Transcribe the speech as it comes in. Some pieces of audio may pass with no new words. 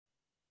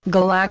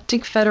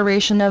Galactic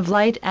Federation of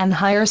Light and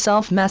Higher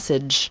Self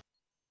Message.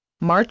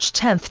 March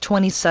 10,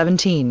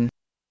 2017.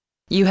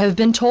 You have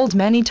been told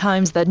many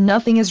times that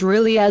nothing is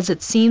really as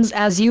it seems,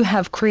 as you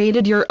have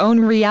created your own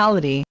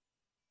reality.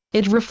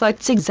 It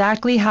reflects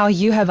exactly how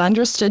you have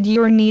understood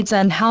your needs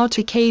and how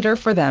to cater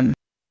for them.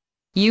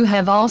 You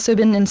have also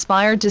been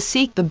inspired to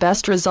seek the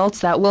best results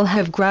that will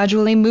have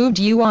gradually moved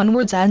you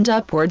onwards and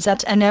upwards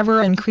at an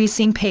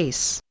ever-increasing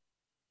pace.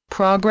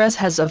 Progress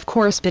has of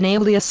course been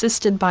ably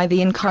assisted by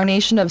the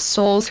incarnation of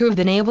souls who have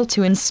been able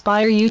to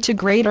inspire you to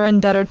greater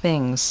and better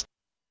things.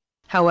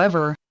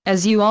 However,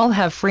 as you all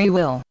have free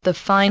will, the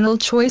final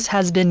choice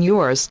has been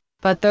yours,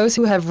 but those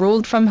who have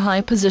ruled from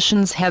high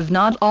positions have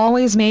not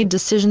always made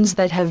decisions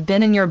that have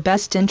been in your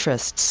best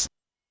interests.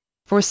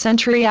 For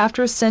century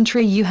after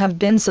century you have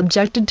been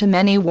subjected to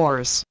many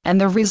wars, and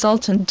the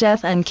resultant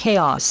death and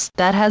chaos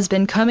that has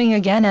been coming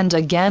again and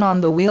again on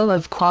the wheel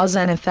of cause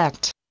and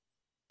effect.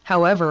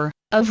 However,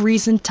 of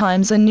recent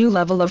times a new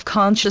level of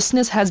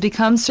consciousness has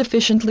become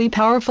sufficiently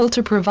powerful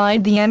to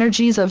provide the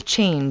energies of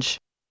change.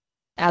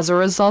 As a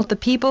result, the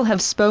people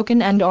have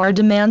spoken and are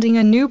demanding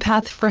a new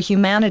path for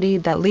humanity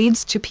that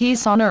leads to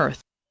peace on earth.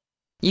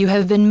 You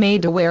have been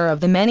made aware of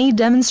the many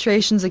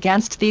demonstrations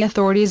against the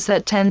authorities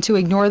that tend to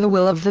ignore the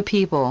will of the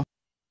people.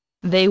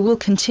 They will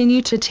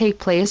continue to take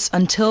place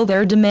until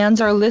their demands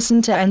are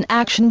listened to and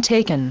action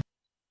taken.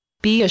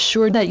 Be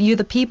assured that you,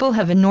 the people,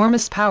 have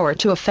enormous power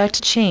to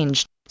effect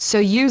change, so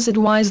use it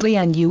wisely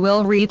and you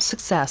will reap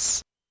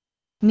success.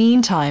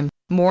 Meantime,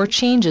 more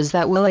changes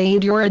that will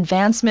aid your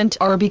advancement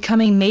are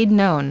becoming made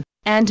known,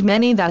 and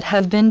many that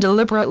have been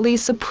deliberately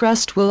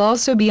suppressed will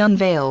also be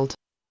unveiled.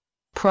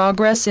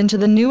 Progress into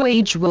the new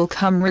age will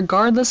come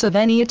regardless of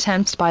any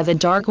attempts by the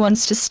Dark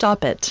Ones to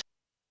stop it.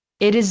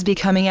 It is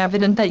becoming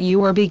evident that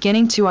you are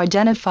beginning to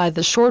identify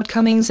the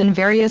shortcomings in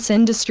various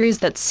industries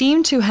that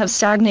seem to have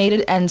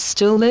stagnated and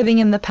still living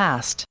in the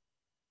past.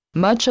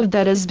 Much of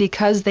that is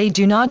because they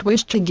do not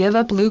wish to give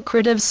up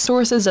lucrative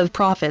sources of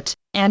profit,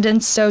 and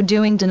in so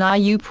doing deny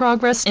you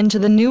progress into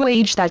the new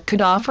age that could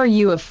offer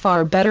you a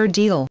far better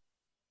deal.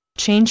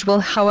 Change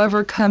will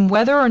however come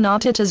whether or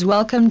not it is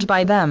welcomed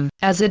by them,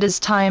 as it is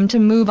time to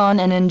move on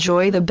and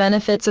enjoy the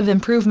benefits of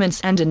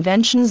improvements and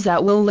inventions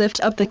that will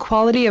lift up the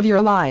quality of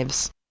your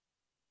lives.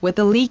 With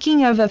the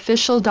leaking of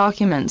official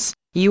documents,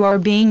 you are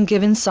being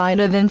given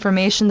sight of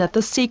information that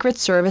the secret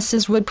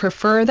services would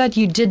prefer that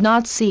you did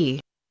not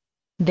see.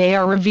 They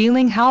are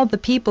revealing how the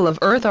people of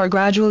Earth are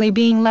gradually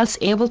being less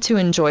able to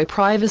enjoy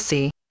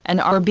privacy, and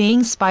are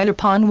being spied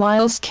upon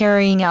whilst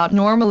carrying out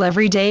normal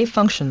everyday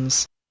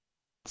functions.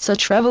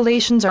 Such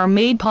revelations are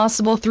made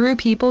possible through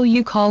people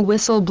you call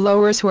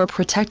whistleblowers, who are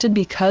protected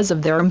because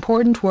of their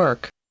important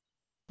work.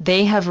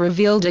 They have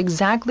revealed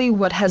exactly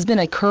what has been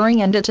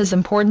occurring, and it is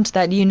important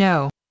that you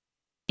know.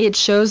 It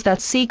shows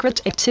that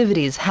secret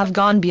activities have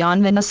gone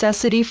beyond the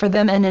necessity for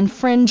them and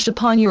infringed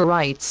upon your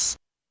rights.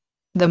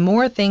 The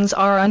more things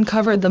are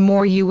uncovered, the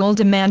more you will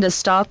demand a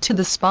stop to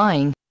the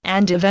spying,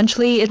 and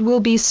eventually it will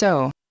be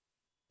so.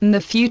 In the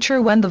future,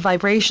 when the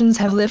vibrations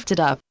have lifted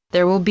up,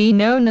 there will be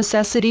no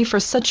necessity for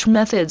such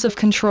methods of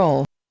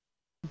control.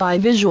 By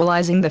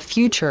visualizing the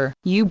future,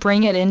 you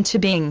bring it into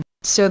being,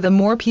 so the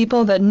more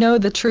people that know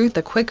the truth,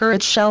 the quicker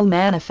it shall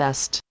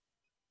manifest.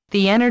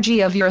 The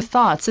energy of your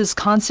thoughts is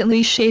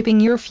constantly shaping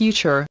your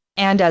future,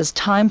 and as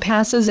time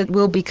passes it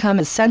will become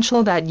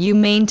essential that you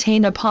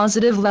maintain a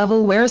positive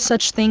level where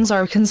such things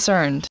are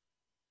concerned.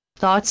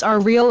 Thoughts are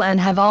real and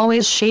have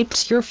always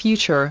shaped your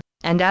future,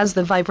 and as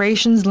the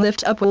vibrations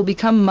lift up will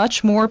become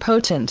much more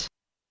potent.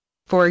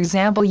 For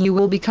example, you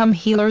will become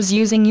healers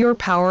using your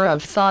power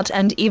of thought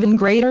and even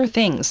greater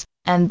things,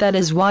 and that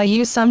is why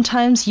you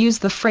sometimes use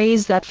the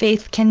phrase that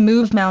faith can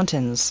move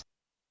mountains.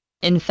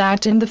 In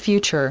fact, in the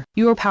future,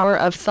 your power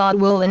of thought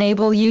will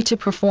enable you to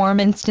perform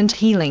instant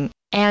healing,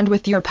 and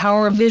with your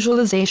power of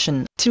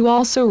visualization, to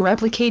also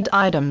replicate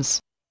items.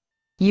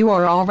 You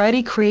are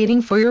already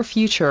creating for your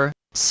future,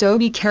 so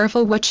be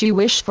careful what you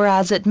wish for,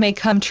 as it may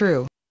come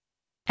true.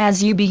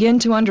 As you begin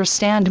to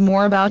understand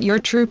more about your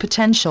true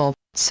potential,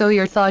 so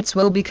your thoughts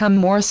will become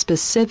more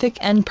specific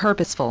and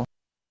purposeful.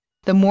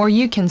 The more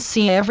you can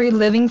see every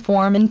living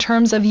form in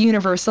terms of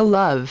universal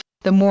love,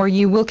 the more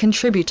you will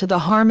contribute to the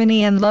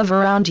harmony and love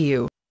around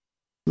you.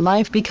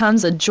 Life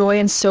becomes a joy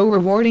and so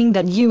rewarding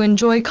that you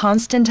enjoy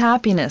constant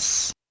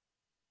happiness.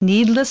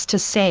 Needless to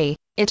say,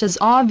 it is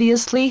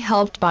obviously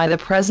helped by the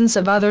presence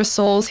of other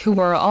souls who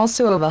are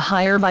also of a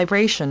higher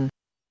vibration.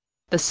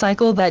 The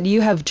cycle that you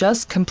have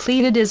just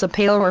completed is a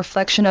pale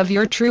reflection of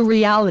your true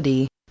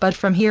reality, but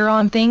from here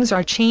on things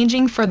are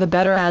changing for the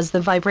better as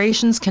the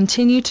vibrations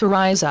continue to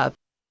rise up.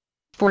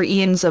 For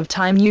eons of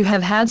time you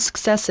have had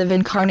successive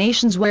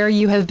incarnations where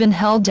you have been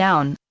held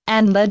down,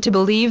 and led to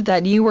believe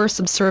that you were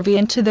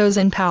subservient to those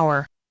in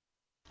power.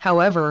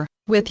 However,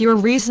 with your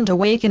recent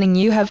awakening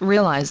you have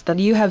realized that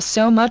you have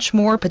so much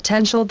more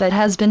potential that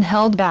has been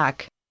held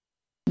back.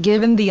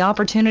 Given the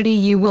opportunity,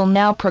 you will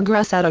now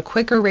progress at a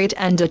quicker rate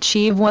and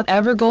achieve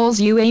whatever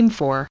goals you aim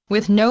for,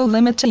 with no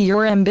limit to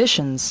your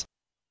ambitions.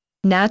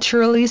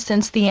 Naturally,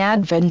 since the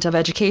advent of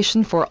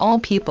education for all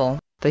people,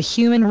 the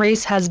human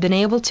race has been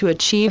able to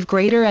achieve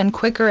greater and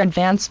quicker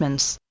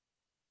advancements.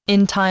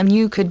 In time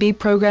you could be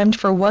programmed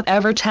for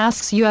whatever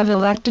tasks you have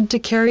elected to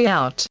carry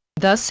out,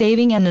 thus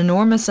saving an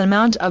enormous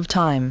amount of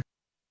time.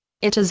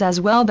 It is as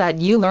well that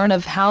you learn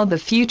of how the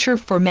future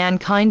for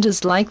mankind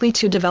is likely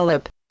to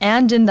develop,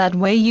 and in that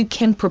way you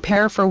can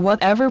prepare for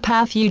whatever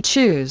path you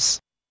choose.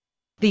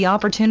 The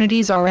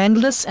opportunities are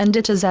endless, and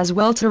it is as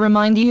well to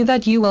remind you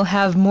that you will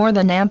have more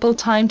than ample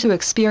time to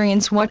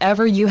experience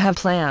whatever you have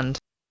planned.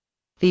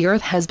 The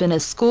earth has been a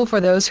school for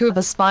those who have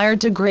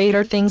aspired to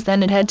greater things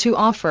than it had to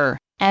offer,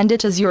 and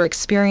it is your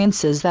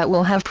experiences that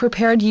will have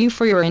prepared you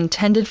for your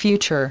intended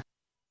future.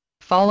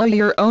 Follow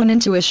your own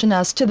intuition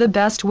as to the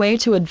best way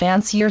to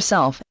advance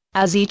yourself,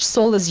 as each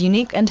soul is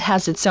unique and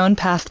has its own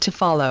path to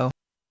follow.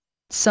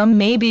 Some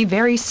may be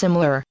very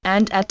similar,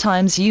 and at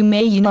times you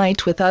may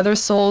unite with other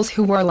souls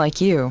who are like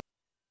you.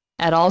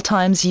 At all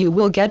times you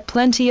will get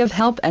plenty of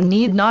help and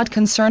need not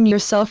concern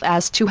yourself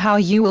as to how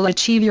you will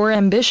achieve your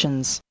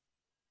ambitions.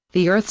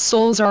 The Earth's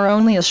souls are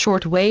only a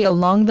short way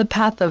along the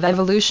path of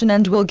evolution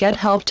and will get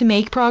help to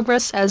make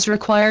progress as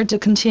required to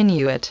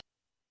continue it.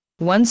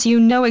 Once you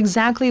know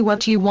exactly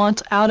what you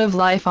want out of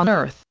life on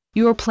Earth,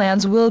 your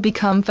plans will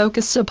become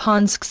focused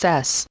upon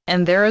success,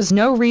 and there is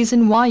no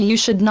reason why you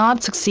should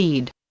not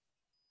succeed.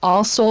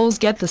 All souls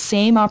get the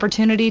same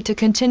opportunity to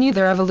continue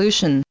their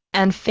evolution,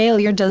 and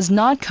failure does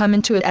not come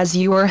into it as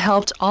you are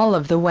helped all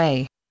of the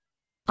way.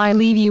 I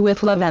leave you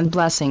with love and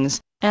blessings,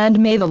 and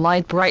may the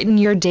light brighten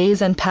your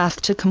days and path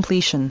to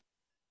completion.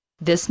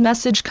 This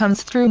message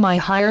comes through my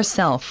higher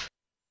self.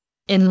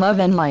 In love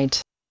and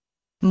light.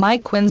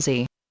 Mike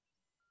Quincy.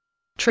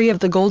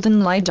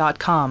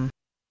 treeofthegoldenlight.com